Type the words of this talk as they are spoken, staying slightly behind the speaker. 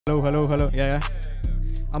Hello, yeah.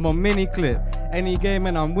 I'm on mini clip, any game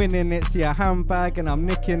and I'm winning it. See a handbag and I'm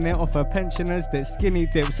nicking it off of pensioners that skinny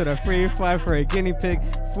dip. So the 3-5 for a guinea pig,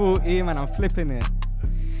 40 man, I'm flipping it.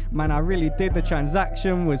 Man, I really did, the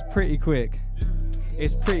transaction was pretty quick.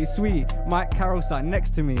 It's pretty sweet, Mike Carroll sat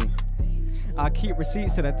next to me. I keep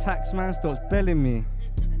receipts so the tax man stops belling me.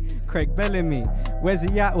 Craig Balamii, where's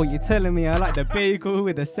he at, what you telling me? I like the bagel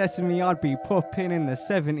with the sesame, I'd be popping in the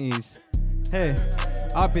 70s. Hey,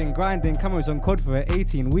 I've been grinding, cameras on COD for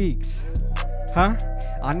 18 weeks. Huh?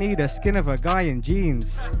 I need a skin of a guy in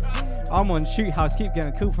jeans. I'm on shoot house, keep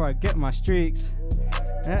getting killed before I get my streaks.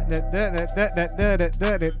 Anyway,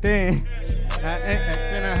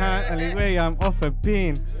 I'm off a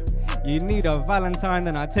bean. You need a Valentine,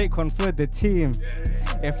 then I take one for the team.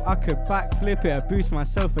 If I could backflip it, I'd boost my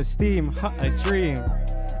self-esteem. A dream.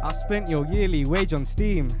 I spent your yearly wage on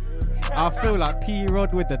Steam. I feel like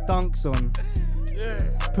P-Rod with the dunks on.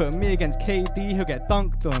 Put me against KD, he'll get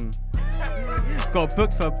dunked on. Got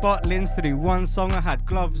booked for Butlins to do one song, I had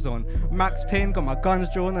gloves on. Max Payne, got my guns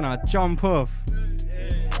drawn and I jump off.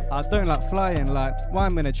 I don't like flying, like why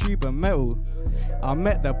I'm in a tube of metal. I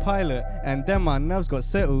met the pilot and then my nerves got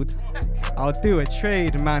settled. I'll do a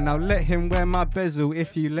trade, man, I'll let him wear my bezel.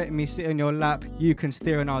 If you let me sit on your lap, you can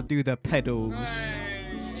steer and I'll do the pedals.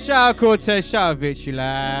 Shout out Cortez, shout out Vichy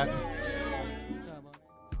lap.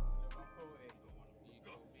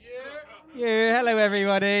 Yeah, hello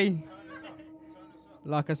everybody.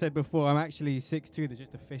 Like I said before, I'm actually 6'2", there's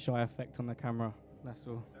just a fisheye effect on the camera, that's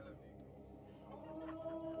all.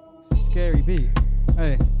 Scary beat.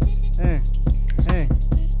 Hey, hey, hey,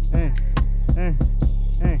 hey, hey,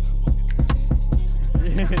 hey.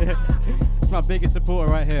 Yeah. It's my biggest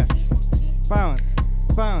supporter right here. Bounce,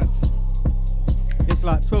 bounce. It's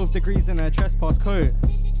like 12 degrees in a trespass coat.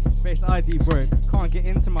 Face ID broke, can't get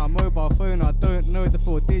into my mobile phone, I don't know the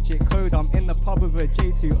 4-digit code. I'm in the pub with a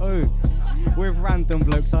J2O with random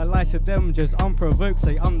blokes, I lie to them just unprovoked.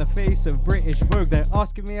 Say I'm the face of British Vogue, they're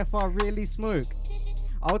asking me if I really smoke.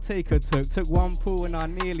 I'll take a took one pull and I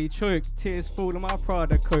nearly choked. Tears fall on my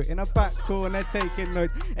Prada coat, in a back corner taking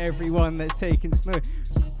notes. Everyone that's taking snow,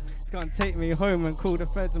 it's gonna take me home and call the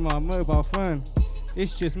feds on my mobile phone.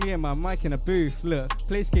 It's just me and my mic in a booth. Look,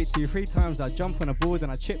 play skate 2-3 times, I jump on a board and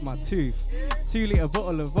I chip my tooth. 2-litre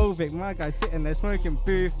bottle of Volvic, my guy sitting there smoking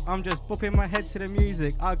booth. I'm just bopping my head to the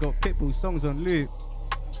music, I got Pitbull songs on loop.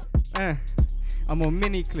 I'm on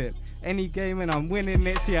mini clip, any game and I'm winning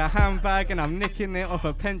it. See a handbag and I'm nicking it off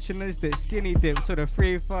of pensioners that skinny dip. So the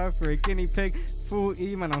 3-5 for a guinea pig,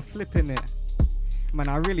 40 man, I'm flipping it. Man,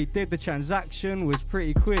 I really did, the transaction was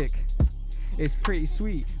pretty quick. It's pretty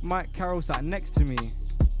sweet, Mike Carroll sat next to me.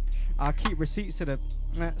 I keep receipts to the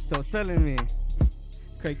stop telling me.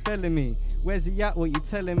 Craig Balamii, where's he at, what you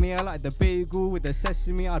telling me? I like the bagel with the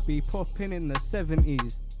sesame, I'd be popping in the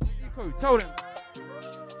 70s. Niko, tell them.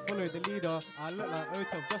 Follow the leader, I look like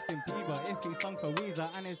Oto of Justin Bieber. If he sung for Weezer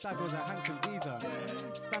and his dad was a handsome geezer.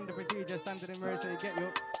 Standard procedure, stand in the mirror, say get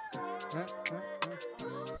your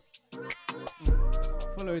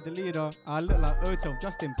Follow the leader, I look like Oto of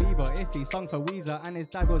Justin Bieber. If he sung for Weezer and his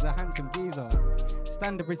dad was a handsome geezer.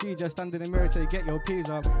 Standard procedure, stand in the mirror, say get your peas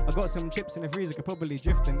up. I got some chips in the freezer, could probably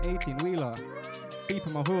drift an 18-wheeler.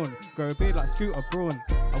 Beeping my horn, grow a beard like Scooter Braun.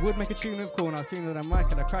 I would make a tune with corn, I was streaming the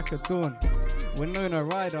mic at the crack of dawn. When known a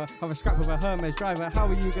rider, have a scrap with a Hermes driver. How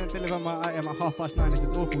are you gonna deliver my item at 9:30? This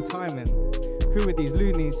is awful timing. Who are these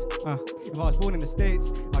loonies? If I was born in the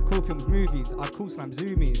States, I'd call films movies, I'd call slime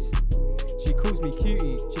zoomies. She calls me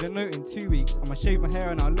cutie, she'd a note in 2 weeks. I'ma shave my hair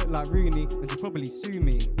and I'll look like Rooney, and she'll probably sue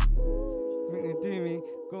me. Do me,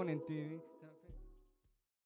 go on and do me.